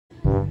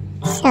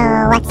So,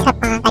 what's up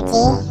mga ka-G?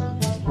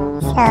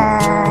 So,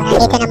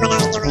 nandito naman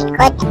ang inyong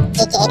lingkod,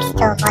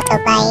 jjx2moto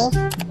Bai.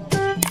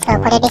 So,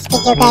 for this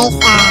video guys,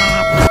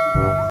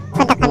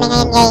 punta kami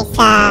ngayon guys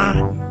sa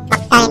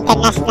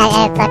International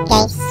Airport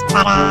guys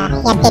para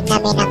ihatid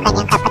namin ang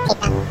kanyang kapatid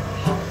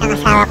ng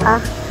asawa ko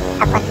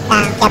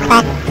papuntang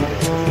Japan.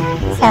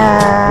 So,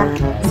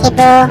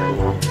 Cebu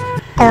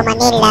to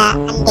Manila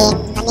and then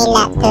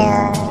Manila to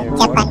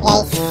Japan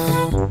guys.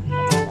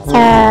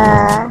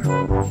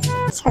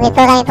 So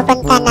before kami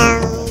pupunta ng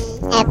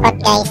airport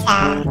guys,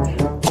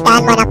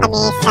 dadaan muna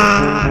kami sa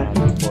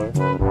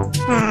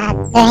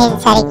Birhen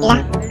sa Rigla,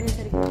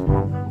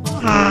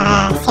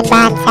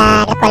 simbahan sa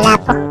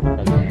Lapu-Lapu.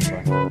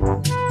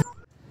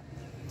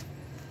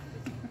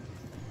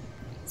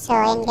 So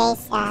ayun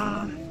guys,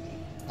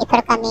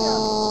 before kami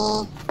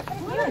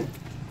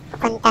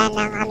pupunta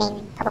ng aming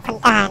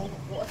pupuntahan,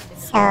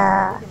 so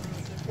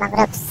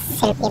mag-group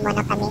selfie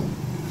muna kami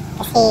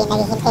kasi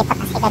naghihintay pa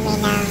kasi kami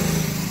ng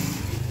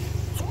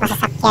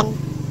masasakyan.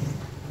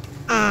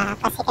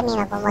 Kasi kami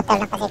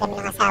magmumotor lang kasi kami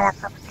ng asawa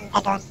ko pupunta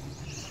doon.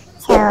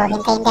 So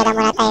hintay-hintay lang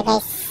muna tayo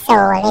guys. So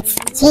let's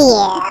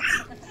cheer!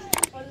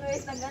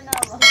 Always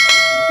naganawa.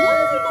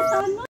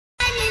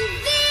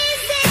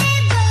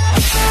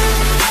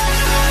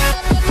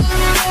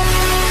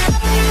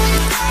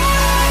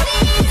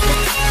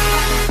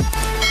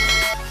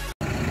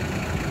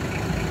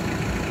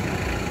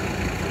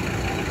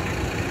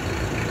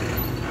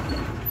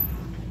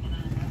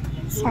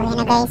 So yun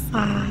na guys,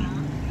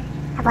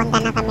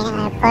 papunta na kami ng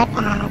airport.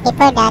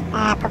 Before that,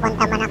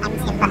 pupunta muna kami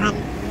sa simbahan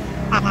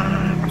para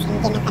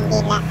magsindi ng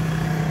kandila.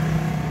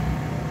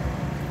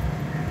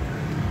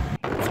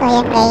 So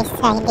yun guys,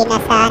 hindi na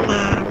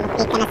sana,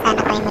 magkita na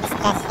sana kami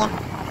mag-disgrasya.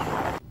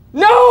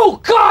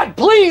 No! God,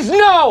 please,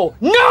 no!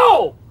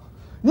 No!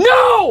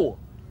 No!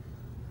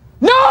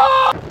 No!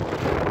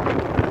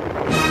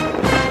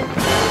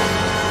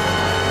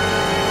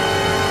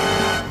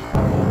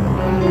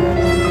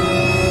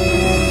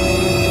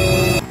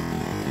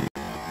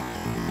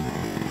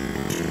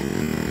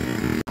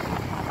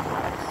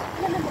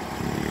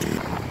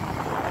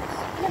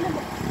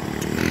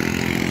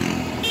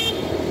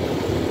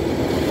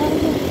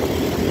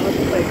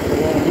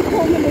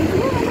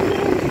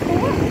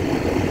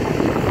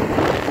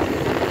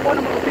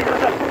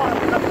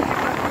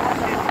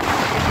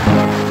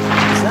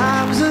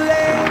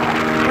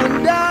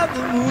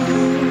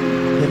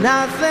 And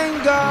I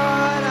thank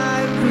God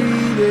I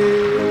breathe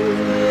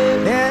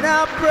it, and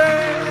I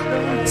pray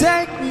don't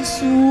take me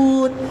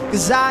soon,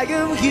 cause I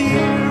am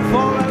here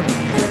for a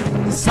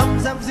reason.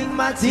 Sometimes in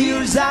my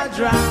tears I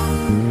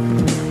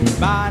drown,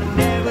 but I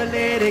never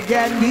let it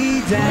get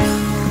me down.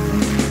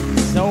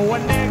 So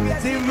when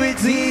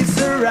negativity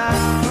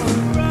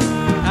surrounds,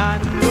 I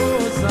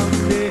know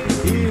someday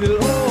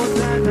it'll all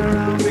turn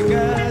around,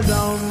 because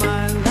all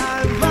my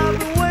life I've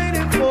been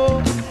waiting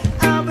for,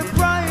 I've been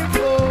crying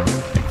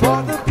for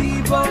the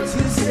people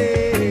to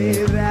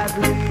say that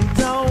we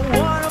don't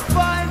wanna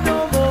fight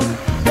no more,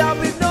 there'll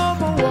be no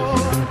more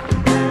war,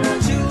 and our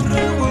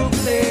children will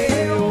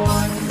play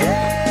one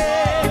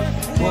day,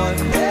 one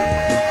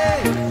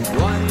day,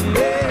 one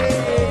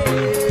day,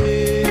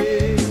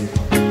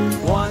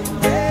 one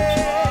day,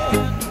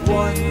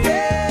 one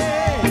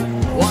day,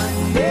 one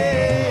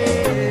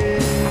day.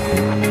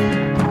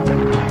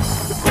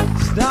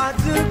 Start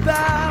to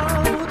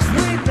bounce,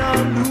 win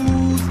or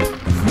lose,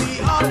 we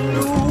all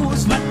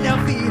lose, but their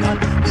feet on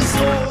the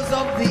souls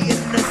of the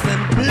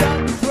innocent,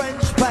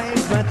 blood-drenched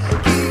pavement.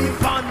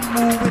 Keep on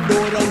moving,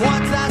 though the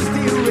ones are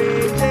still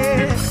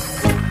raging.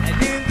 And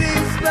in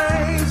this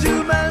place, you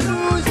may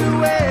lose your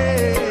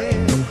way,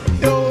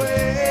 your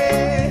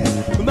way.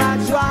 You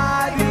might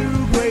try to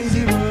do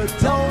crazy, but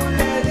don't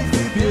let it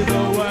slip you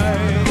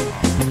away,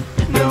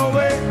 no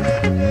way.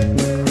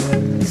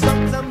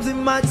 Sometimes in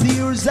my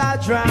tears I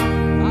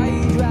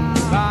drown,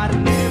 but I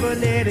never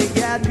let it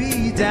get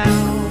me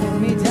down.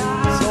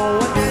 So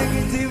when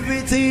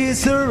negativity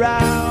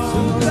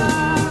surrounds,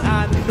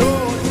 I know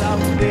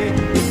someday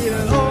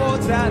it'll all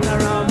turn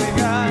around,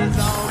 because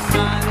all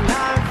my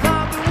life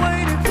I've been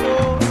waiting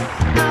for,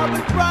 I've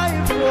been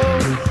crying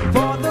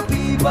for the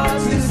people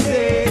to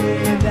say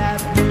that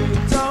we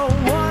don't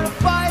wanna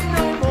fight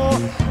no more,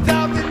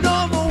 there'll be no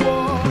more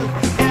war,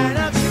 and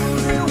our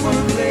children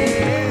will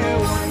play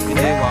one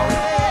day,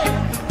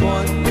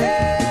 one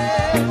day,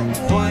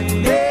 one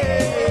day,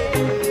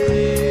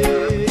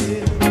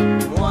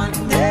 one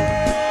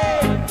day,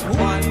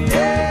 one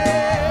day,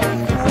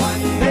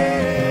 one day.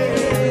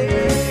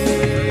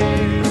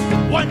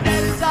 One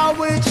day is how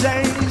we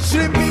change,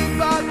 should be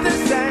about the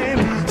same.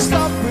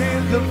 Stop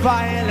with the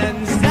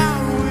violence,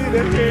 down with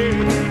the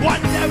hate.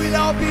 One day we'll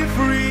all be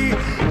free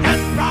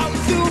and proud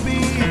to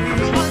be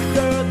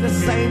under the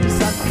same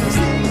sun.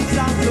 Sing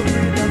songs of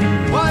freedom.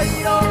 Why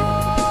yo?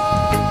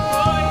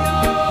 Why yo?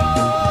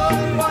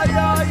 Why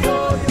yo?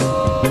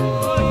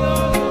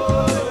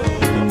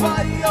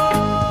 Why yo?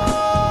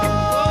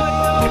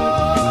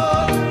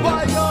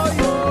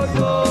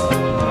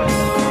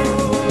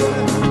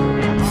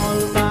 All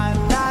my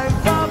life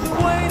I've been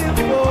waiting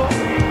for,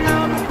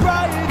 I've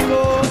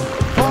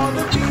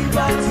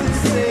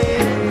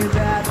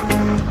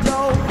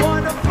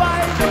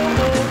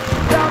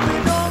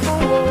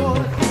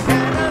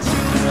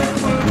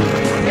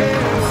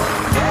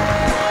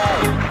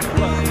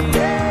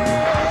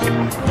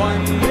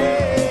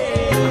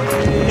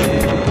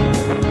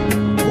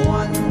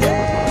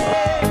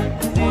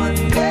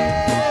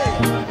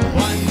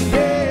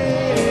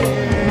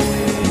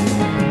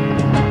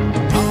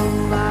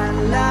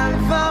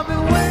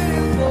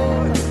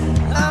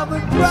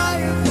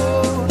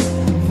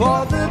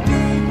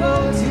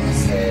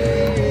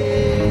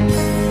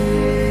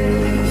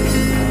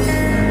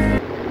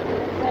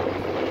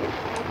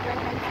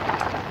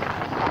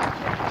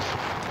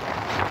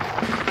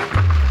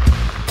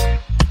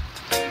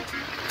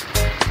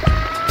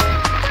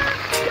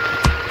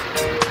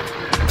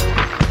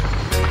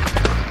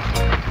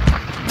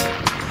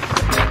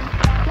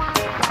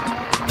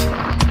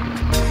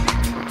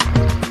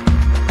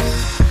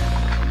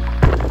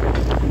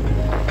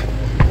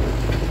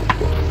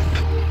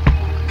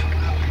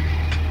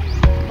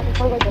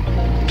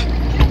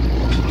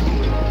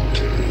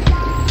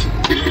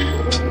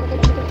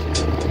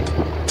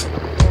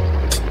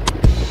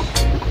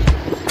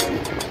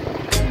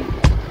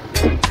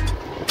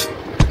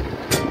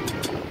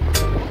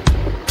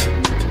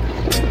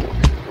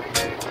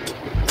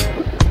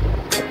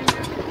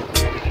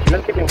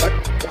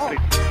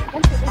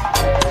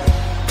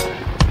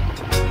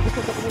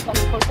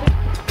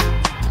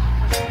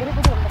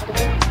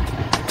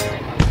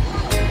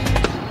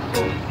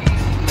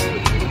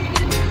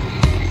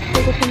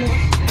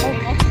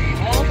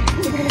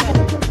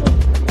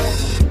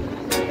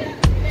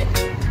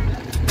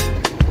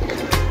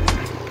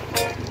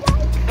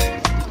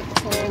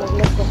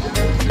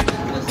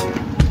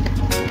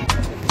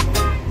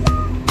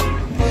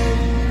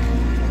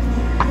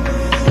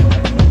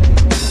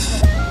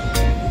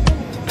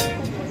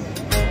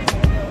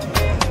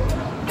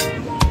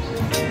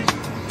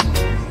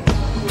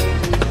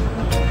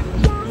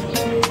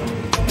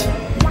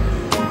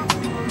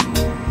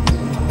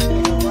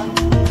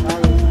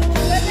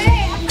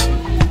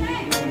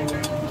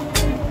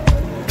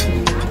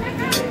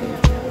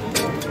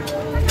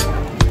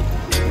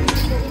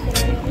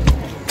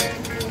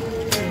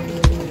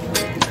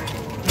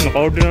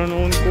Naka-order na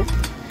noon ko.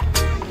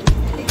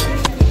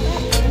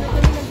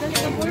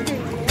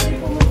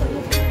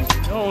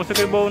 Oo, sa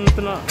kay bawon na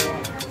ito na.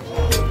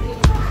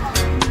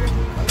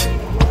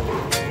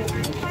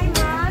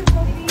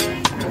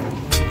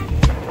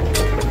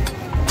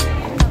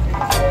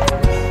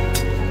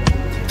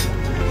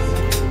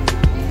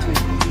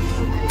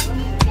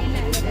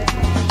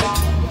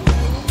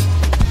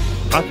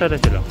 Asa na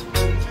sila?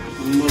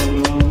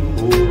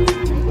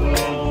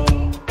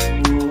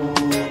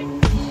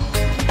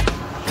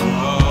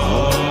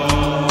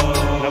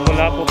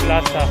 Lapu-Lapu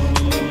Plaza.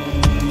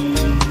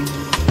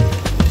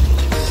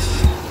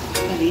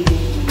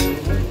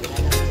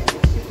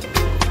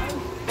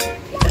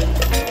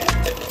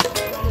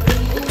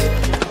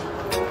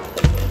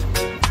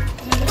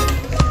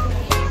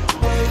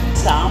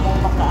 Sa among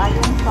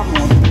makaayong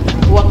kamot,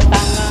 huwag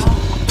tanga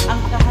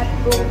ang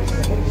kahadlok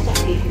sa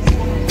sakit.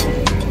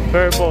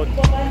 Per boat.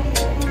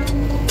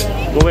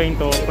 Going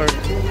to first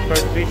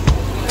fish.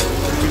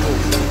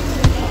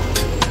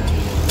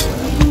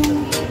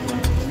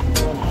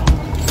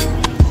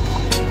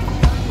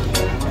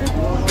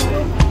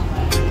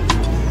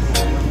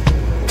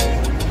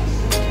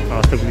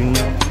 Sabihin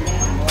niya.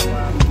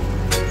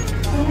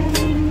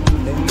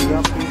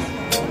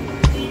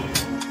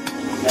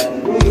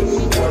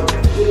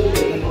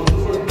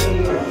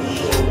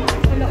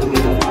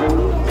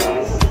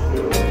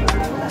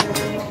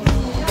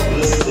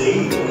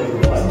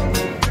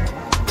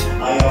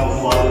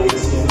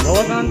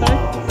 Lawat na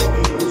tayo.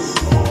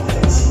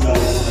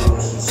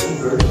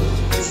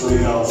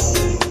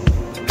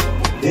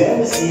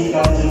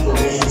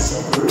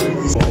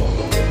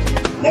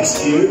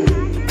 Next year,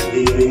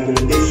 the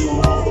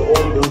rehabilitation of the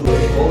old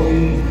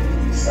building,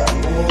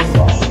 standing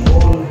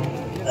wall,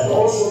 and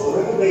also to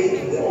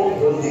renovate the old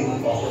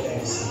building of the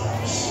MC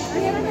House.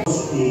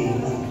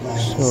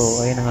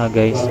 So, ayun na nga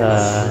guys,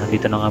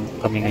 dito na nga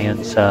kami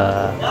ngayon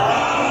sa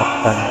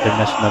Mactan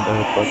International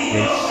Airport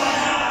guys.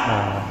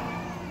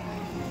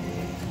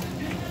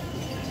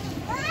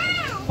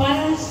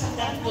 Para sa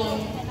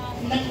katong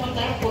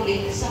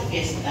nagpag-arpulit sa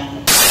fiesta.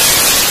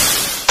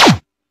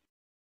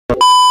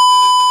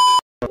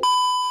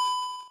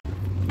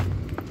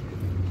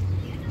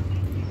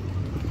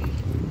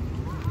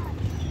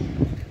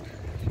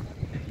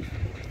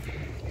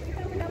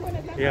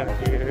 Yeah,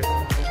 here.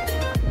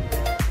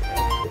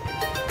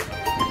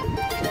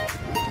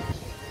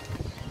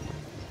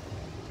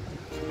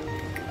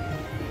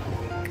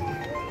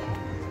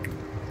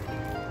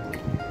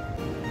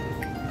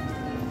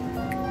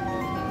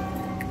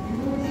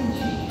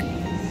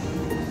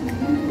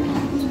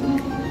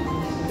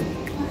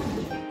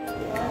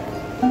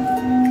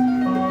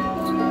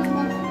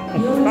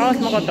 Taas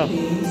mo ka to.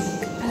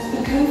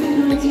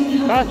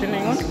 Taas,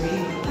 siningon.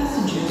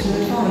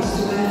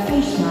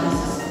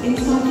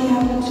 Inside the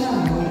outer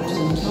terminal at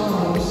all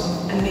times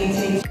and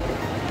maintain.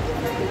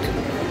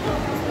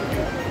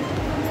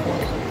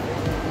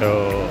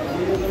 So,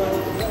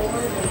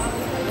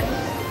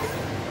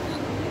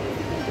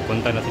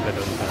 pupunta na sila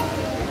doon sa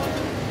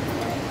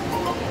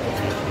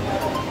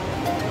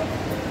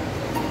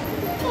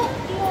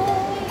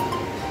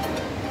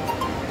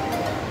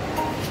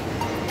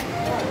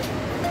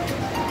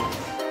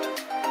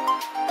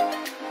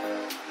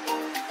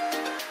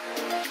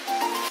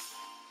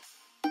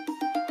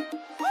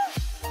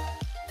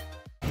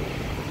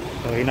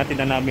So, hinatid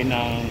na namin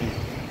ng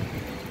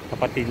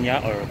kapatid niya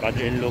or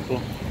father-in-law ko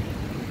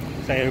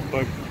sa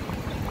airport.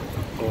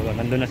 So,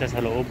 nandun na siya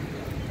sa loob.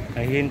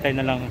 Nahihintay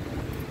na lang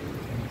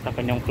sa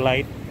kanyang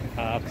flight.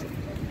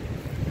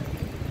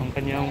 Ang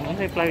kanyang,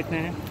 ano yung flight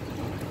na yun?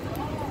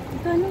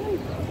 Kano?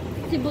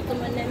 Cebu to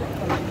Manila.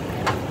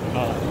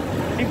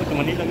 Cebu to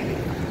Manila.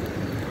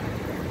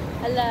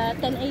 Ala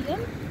 10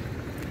 AM?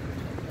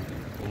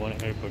 Kumuna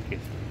airport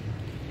guys.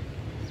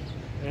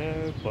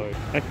 Airport.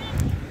 Ay!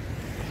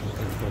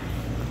 Airport.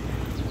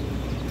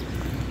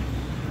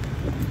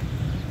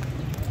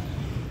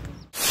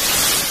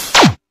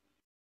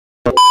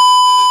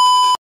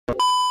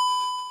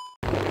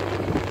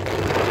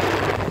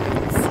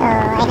 So,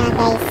 ayun na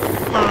guys,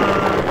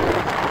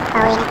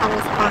 pauwi na kami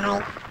sa bahay.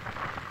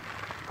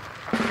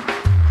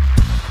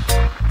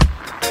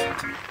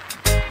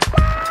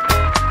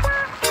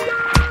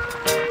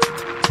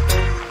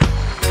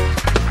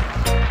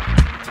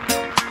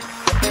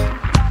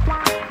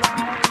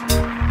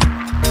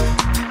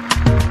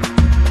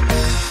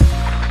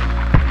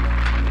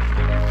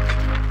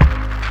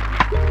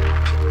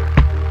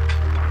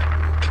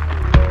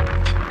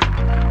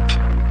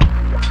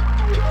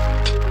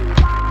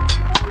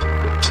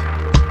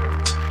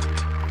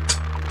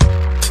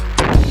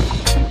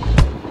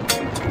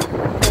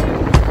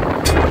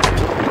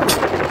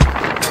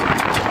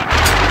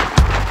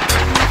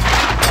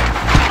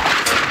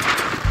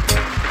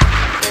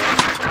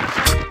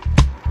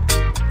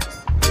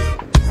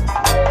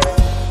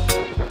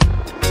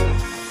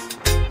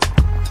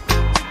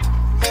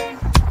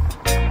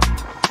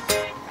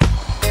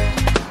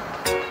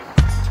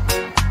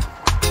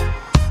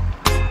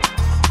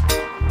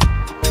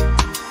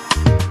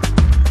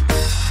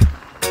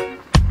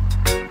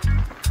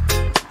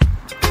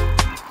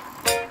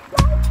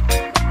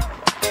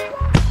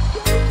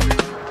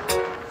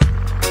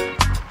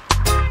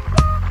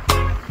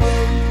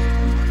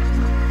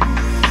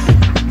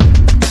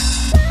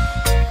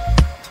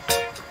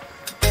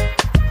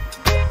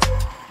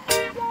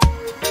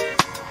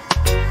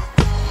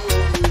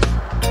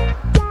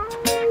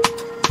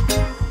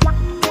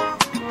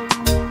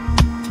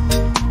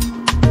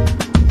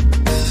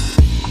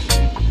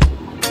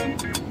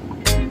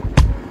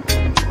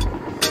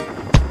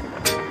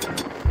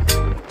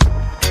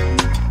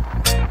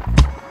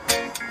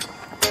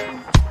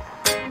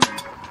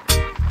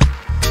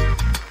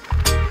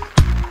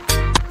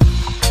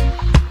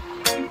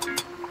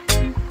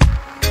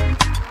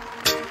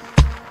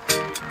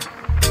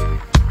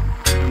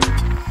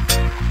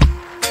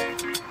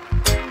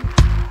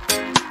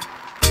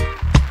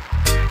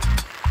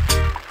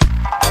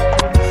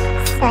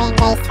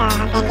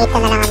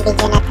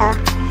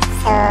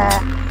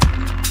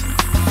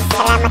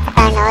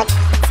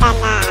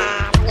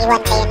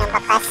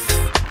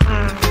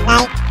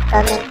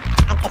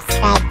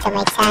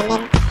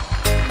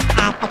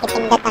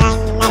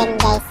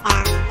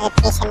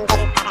 notification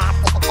din para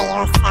updated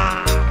kayo sa mga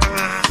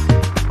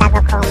bago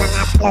kong mga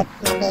upload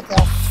na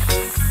videos.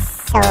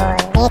 So,